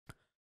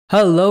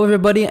Hello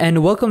everybody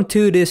and welcome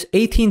to this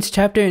 18th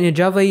chapter in the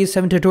Java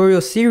E7 tutorial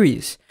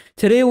series.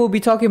 Today we'll be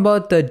talking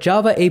about the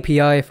Java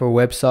API for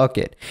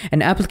WebSocket,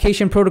 an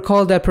application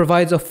protocol that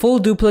provides a full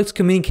duplex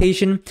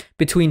communication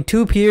between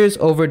two peers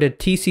over the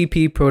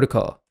TCP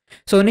protocol.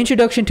 So an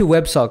introduction to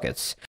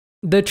WebSockets.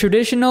 The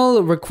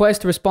traditional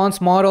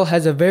request-response model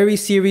has a very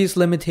serious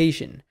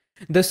limitation.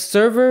 The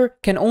server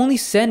can only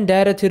send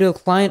data to the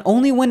client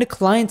only when the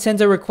client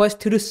sends a request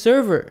to the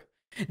server.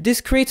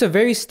 This creates a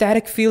very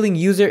static feeling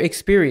user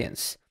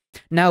experience.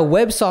 Now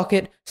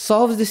WebSocket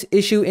solves this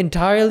issue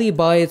entirely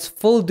by its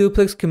full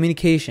duplex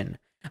communication,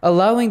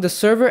 allowing the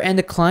server and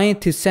the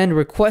client to send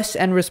requests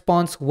and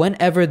response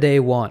whenever they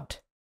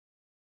want.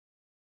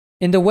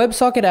 In the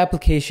WebSocket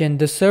application,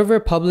 the server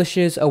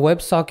publishes a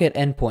WebSocket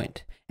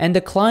endpoint, and the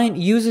client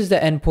uses the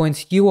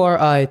endpoint's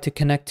URI to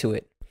connect to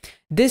it.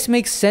 This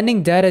makes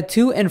sending data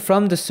to and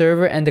from the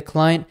server and the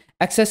client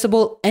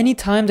accessible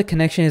anytime the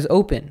connection is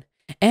open,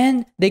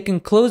 and they can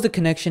close the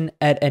connection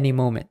at any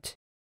moment.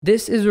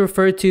 This is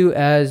referred to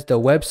as the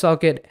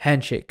WebSocket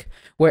handshake,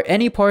 where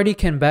any party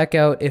can back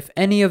out if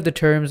any of the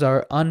terms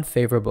are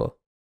unfavorable.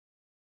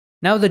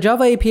 Now, the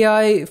Java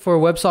API for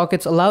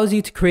WebSockets allows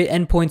you to create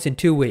endpoints in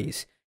two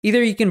ways.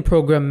 Either you can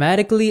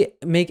programmatically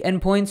make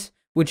endpoints,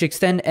 which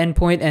extend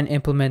endpoint and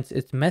implements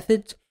its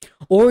methods,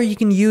 or you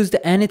can use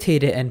the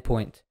annotated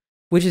endpoint,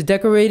 which is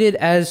decorated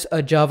as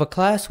a Java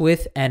class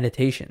with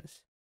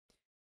annotations.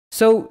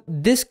 So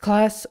this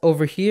class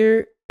over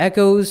here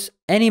echoes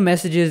any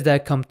messages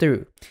that come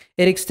through.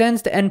 It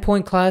extends the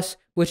endpoint class,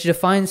 which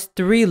defines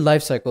three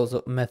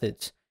lifecycles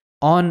methods: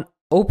 on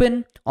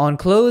open, on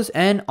close,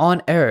 and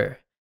on error.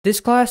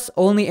 This class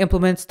only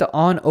implements the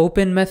on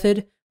open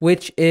method,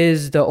 which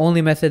is the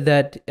only method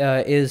that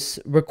is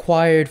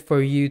required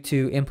for you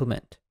to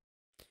implement.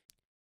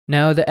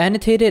 Now the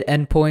annotated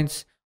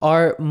endpoints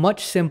are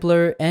much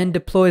simpler and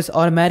deploys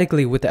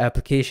automatically with the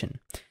application.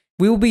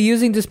 We will be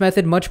using this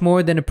method much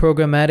more than a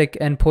programmatic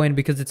endpoint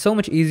because it's so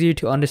much easier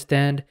to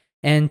understand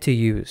and to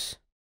use.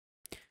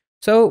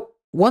 So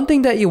one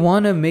thing that you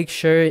want to make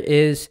sure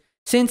is,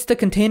 since the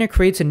container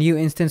creates a new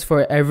instance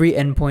for every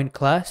endpoint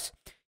class,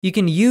 you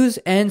can use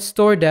and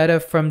store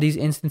data from these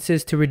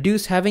instances to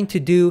reduce having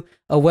to do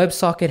a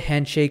WebSocket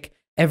handshake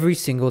every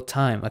single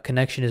time a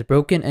connection is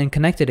broken and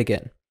connected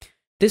again.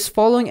 This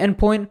following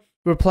endpoint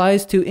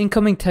replies to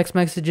incoming text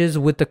messages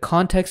with the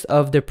context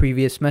of the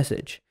previous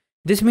message.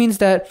 This means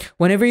that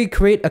whenever you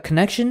create a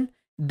connection,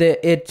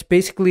 it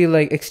basically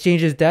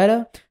exchanges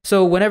data.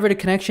 So whenever the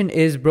connection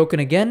is broken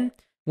again,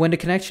 when the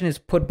connection is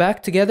put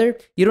back together,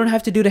 you don't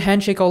have to do the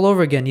handshake all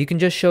over again. You can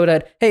just show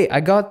that, hey, I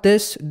got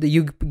this,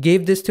 you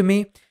gave this to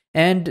me,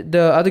 and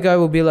the other guy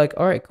will be like,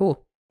 all right,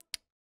 cool.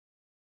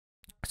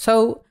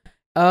 So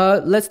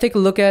let's take a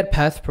look at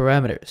path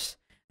parameters.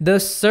 The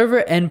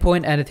server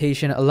endpoint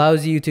annotation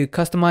allows you to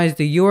customize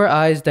the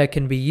URIs that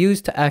can be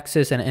used to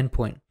access an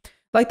endpoint,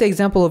 like the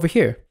example over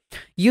here.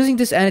 Using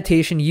this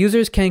annotation,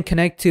 users can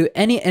connect to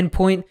any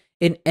endpoint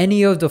in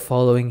any of the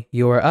following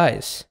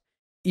URIs.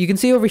 You can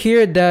see over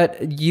here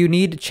that you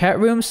need chat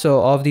rooms,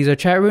 so all of these are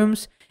chat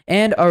rooms,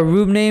 and our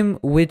room name,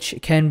 which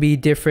can be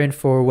different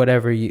for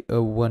whatever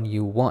one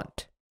you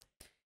want.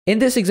 In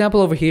this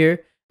example over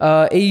here,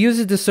 it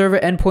uses the server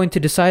endpoint to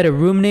decide a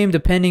room name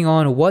depending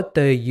on what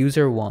the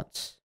user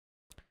wants.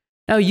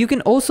 Now, you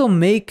can also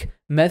make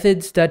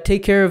methods that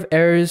take care of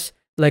errors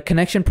like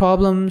connection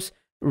problems,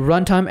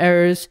 runtime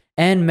errors,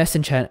 and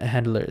message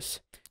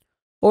handlers,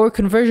 or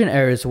conversion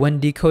errors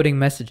when decoding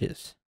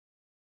messages.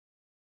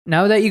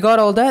 Now that you got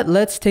all that,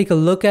 let's take a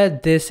look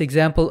at this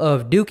example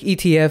of Duke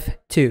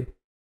ETF2.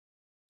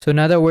 So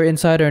now that we're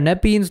inside our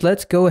NetBeans,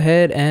 let's go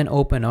ahead and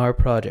open our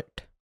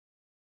project.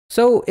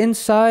 So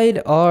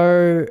inside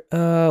our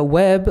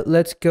web,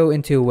 let's go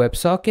into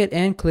WebSocket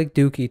and click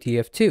Duke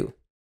ETF2.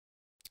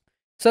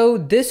 So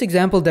this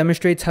example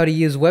demonstrates how to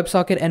use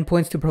WebSocket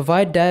endpoints to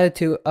provide data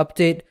to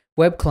update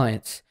web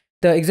clients.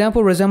 The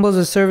example resembles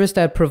a service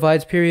that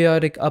provides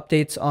periodic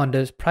updates on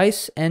the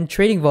price and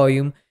trading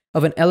volume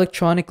of an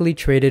electronically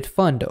traded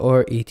fund,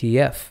 or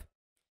ETF.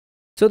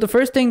 So the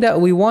first thing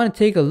that we want to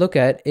take a look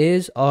at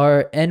is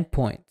our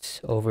endpoints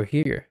over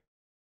here.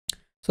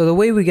 So the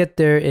way we get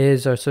there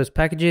is our source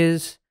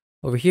packages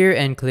over here,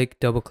 and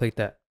double click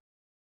that.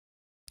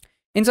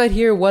 Inside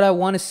here, what I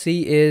want to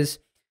see is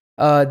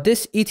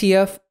this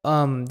ETF,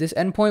 this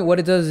endpoint, what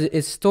it does is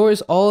it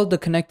stores all the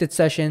connected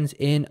sessions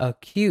in a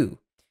queue,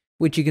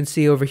 which you can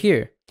see over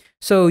here.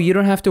 So you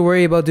don't have to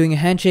worry about doing a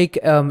handshake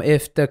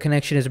if the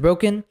connection is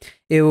broken.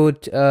 It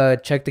would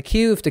check the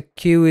queue. If the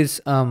queue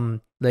is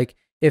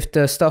if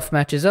the stuff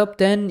matches up,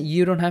 then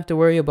you don't have to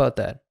worry about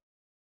that.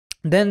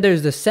 Then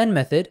there's the send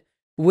method,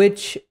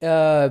 which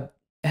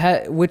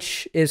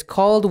is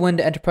called when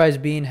the enterprise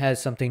bean has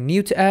something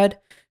new to add.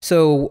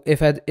 So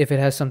if it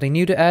has something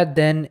new to add,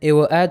 then it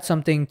will add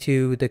something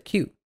to the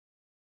queue.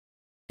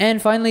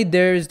 And finally,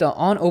 there's the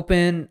on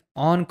open,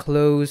 on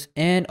close,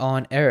 and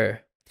on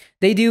error.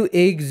 They do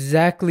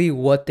exactly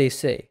what they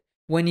say.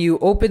 When you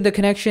open the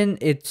connection,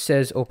 it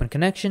says open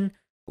connection.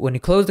 When you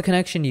close the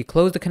connection, you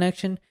close the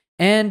connection.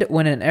 And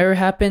when an error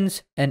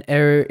happens, an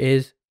error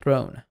is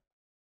thrown.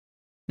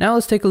 Now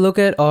let's take a look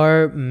at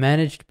our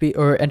managed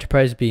or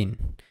enterprise bean.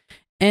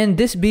 And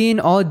this bean,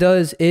 all it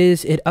does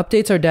is it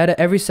updates our data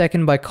every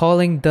second by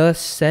calling the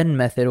send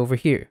method over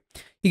here.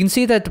 You can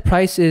see that the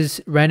price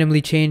is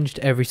randomly changed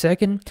every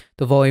second,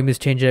 the volume is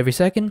changed every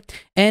second,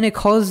 and it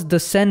calls the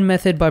send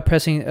method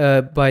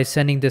by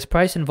sending this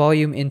price and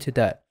volume into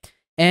that.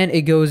 And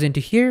it goes into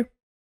here,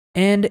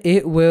 and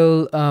it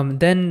will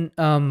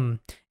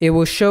it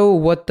will show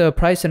what the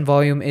price and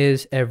volume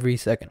is every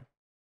second.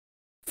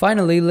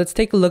 Finally, let's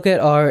take a look at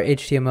our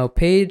HTML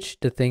page,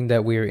 the thing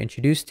that we were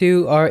introduced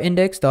to, our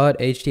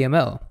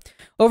index.html.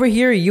 Over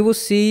here, you will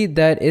see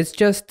that it's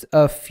just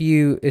a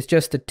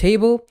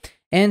table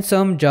and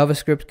some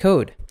JavaScript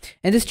code.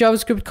 And this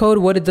JavaScript code,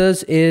 what it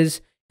does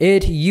is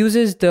it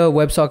uses the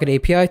WebSocket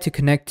API to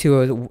connect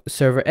to a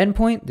server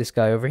endpoint, this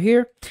guy over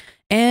here,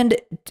 and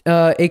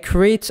it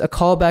creates a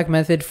callback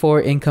method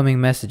for incoming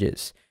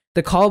messages.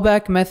 The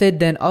callback method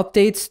then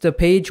updates the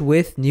page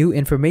with new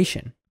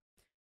information.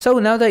 So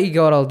now that you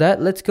got all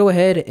that, let's go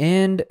ahead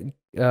and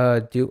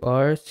do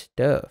our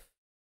stuff.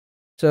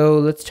 So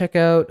let's check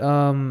out,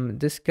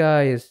 this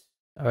guy is,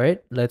 all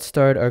right, let's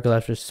start our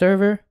GlassFish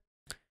server.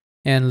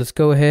 And let's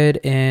go ahead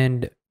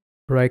and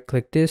right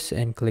click this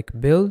and click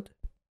build.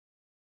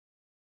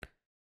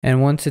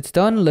 And once it's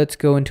done, let's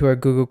go into our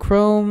Google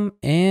Chrome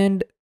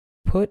and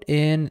put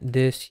in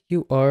this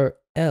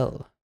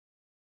URL.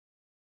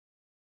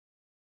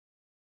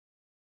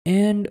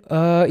 And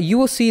you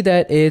will see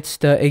that it's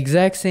the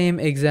exact same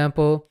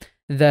example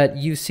that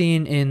you've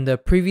seen in the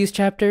previous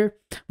chapter,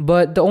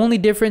 but the only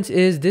difference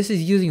is this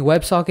is using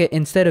WebSocket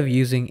instead of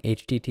using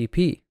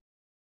HTTP.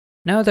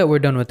 Now that we're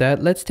done with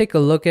that, let's take a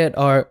look at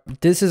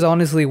this is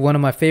honestly one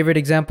of my favorite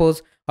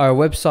examples, our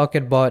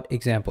WebSocket bot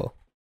example.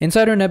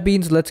 Inside our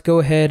NetBeans, let's go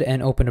ahead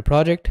and open a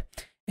project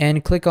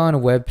and click on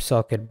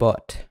WebSocket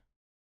bot.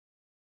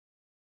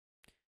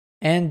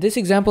 And this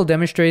example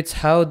demonstrates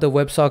how the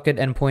WebSocket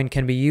endpoint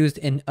can be used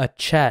in a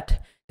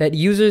chat that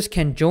users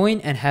can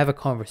join and have a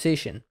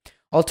conversation.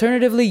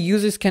 Alternatively,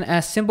 users can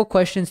ask simple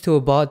questions to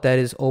a bot that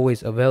is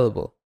always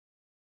available.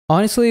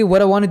 Honestly,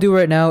 what I want to do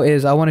right now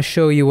is I want to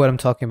show you what I'm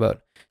talking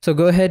about. So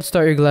go ahead,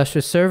 start your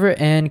GlassFish server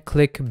and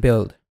click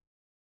build.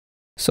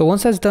 So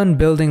once that's done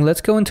building,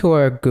 let's go into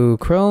our Google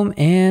Chrome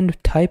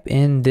and type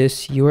in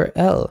this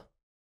URL.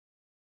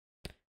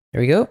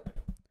 There we go.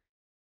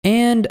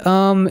 And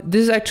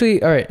this is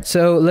actually, all right,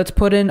 so let's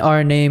put in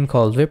our name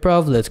called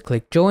Viprov. Let's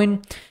click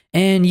join.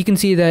 And you can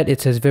see that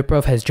it says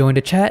Viprov has joined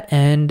a chat,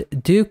 and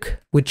Duke,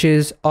 which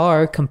is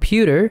our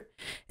computer,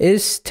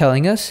 is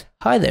telling us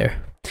hi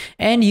there.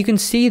 And you can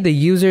see the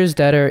users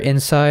that are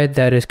inside,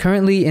 that is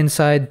currently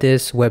inside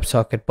this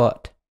WebSocket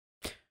bot.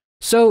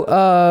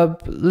 So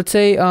let's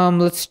say,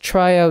 let's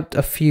try out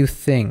a few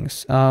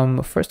things.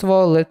 First of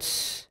all,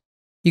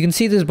 you can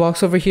see this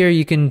box over here.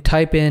 You can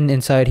type in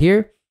inside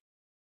here.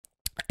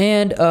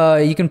 And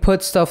you can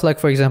put stuff like,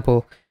 for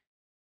example,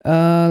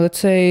 let's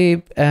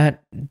say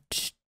at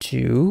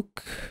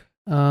Duke,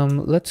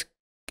 let's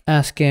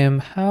ask him,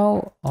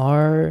 how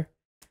are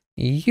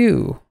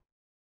you?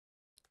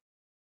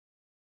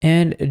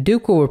 And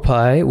Duke will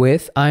reply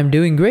with, I'm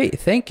doing great,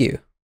 thank you.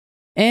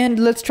 And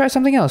let's try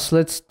something else.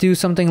 Let's do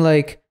something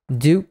like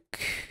Duke.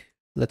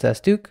 Let's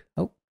ask Duke.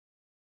 Oh,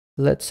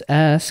 let's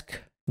ask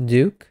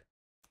Duke.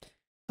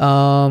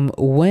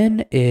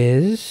 When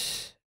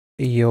is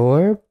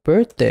your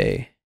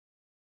birthday?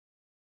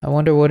 I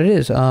wonder what it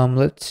is.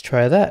 Let's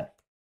try that.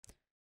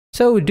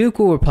 So Duke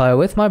will reply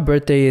with, my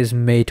birthday is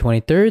May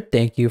 23rd.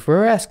 Thank you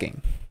for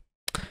asking.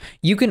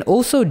 You can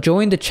also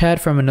join the chat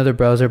from another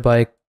browser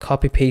by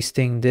copy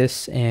pasting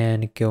this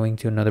and going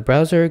to another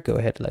browser. Go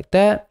ahead like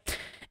that.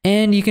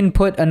 And you can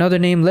put another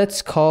name.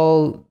 Let's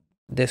call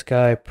this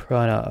guy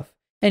Pranav.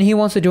 And he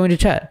wants to join the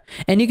chat.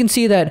 And you can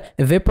see that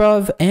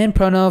Viprov and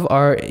Pranav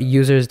are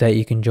users that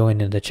you can join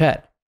in the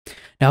chat.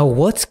 Now,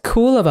 what's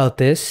cool about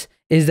this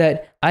is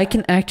that I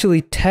can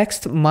actually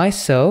text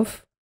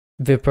myself,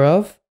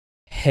 Viprov,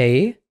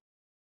 hey.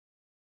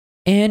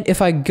 And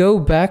if I go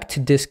back to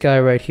this guy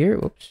right here,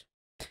 whoops.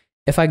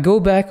 If I go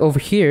back over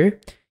here,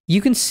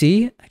 you can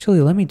see,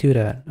 actually, let me do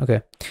that.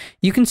 Okay.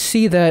 You can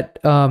see that,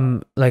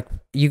 like,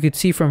 you could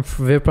see from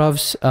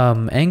Viprov's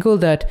angle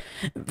that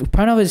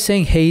Pranav is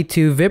saying hey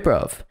to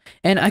Viprov.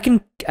 And I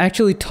can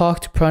actually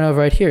talk to Pranav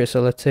right here.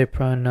 So let's say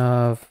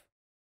Pranav,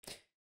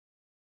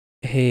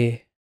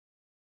 hey.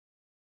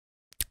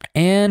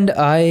 And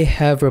I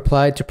have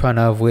replied to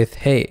Pranav with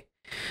hey.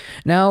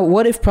 Now,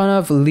 what if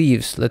Pranav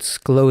leaves? Let's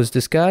close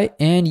this guy,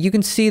 and you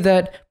can see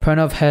that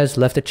Pranav has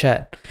left the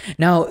chat.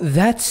 Now,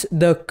 that's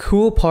the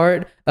cool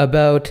part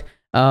about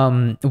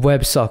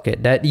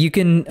WebSocket, that you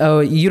can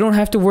you don't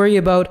have to worry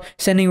about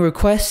sending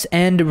requests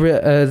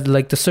and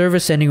like the server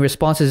sending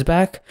responses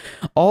back.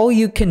 All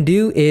you can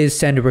do is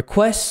send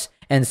requests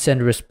and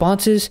send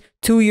responses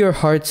to your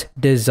heart's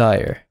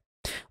desire.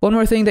 One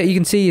more thing that you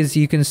can see is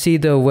you can see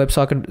the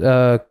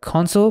WebSocket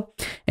console,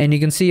 and you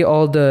can see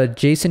all the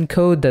JSON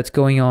code that's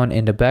going on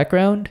in the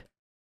background.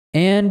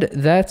 And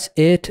that's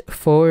it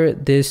for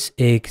this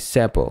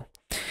example.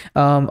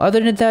 Other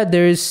than that,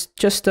 there's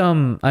just I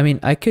mean,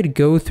 I could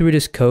go through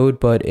this code,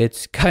 but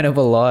it's kind of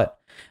a lot.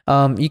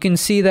 You can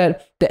see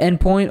that the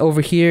endpoint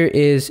over here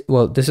is,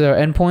 well, this is our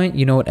endpoint.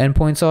 You know what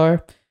endpoints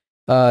are.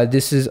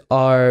 This is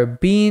our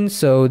bean.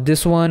 So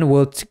this one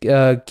will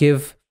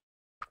give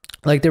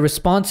like the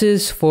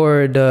responses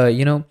for the,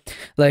 you know,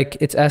 like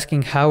it's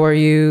asking how are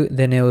you,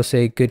 then it will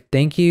say good,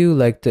 thank you,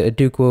 like the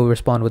Duke will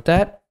respond with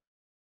that.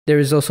 There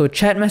is also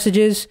chat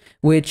messages,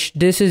 which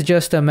this is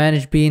just a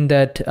managed bean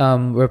that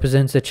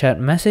represents the chat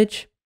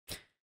message.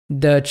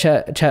 The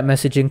chat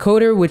message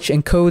encoder, which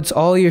encodes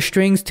all your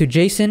strings to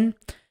JSON.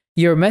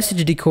 Your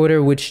message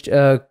decoder, which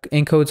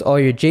encodes all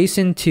your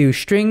JSON to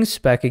strings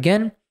back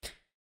again.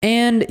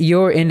 And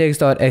your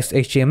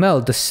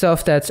index.xhtml, the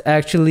stuff that's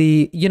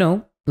actually, you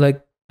know,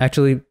 like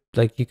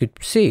you could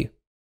see.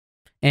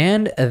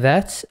 And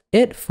that's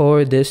it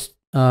for this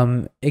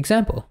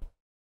example.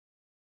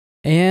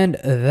 And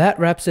that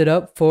wraps it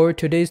up for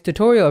today's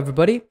tutorial,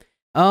 everybody.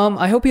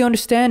 I hope you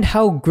understand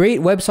how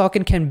great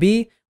WebSocket can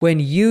be when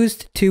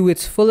used to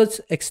its fullest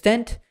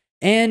extent,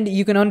 and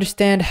you can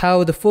understand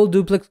how the full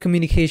duplex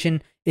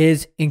communication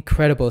is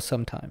incredible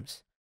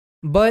sometimes.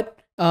 But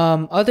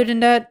other than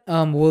that,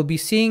 we'll be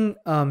seeing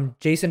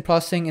JSON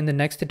processing in the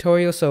next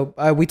tutorial. So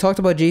we talked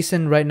about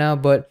JSON right now,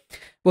 but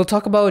we'll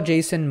talk about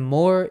JSON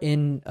more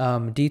in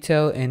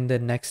detail in the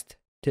next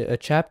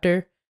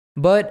chapter.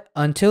 But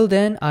until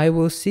then, I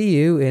will see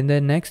you in the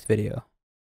next video.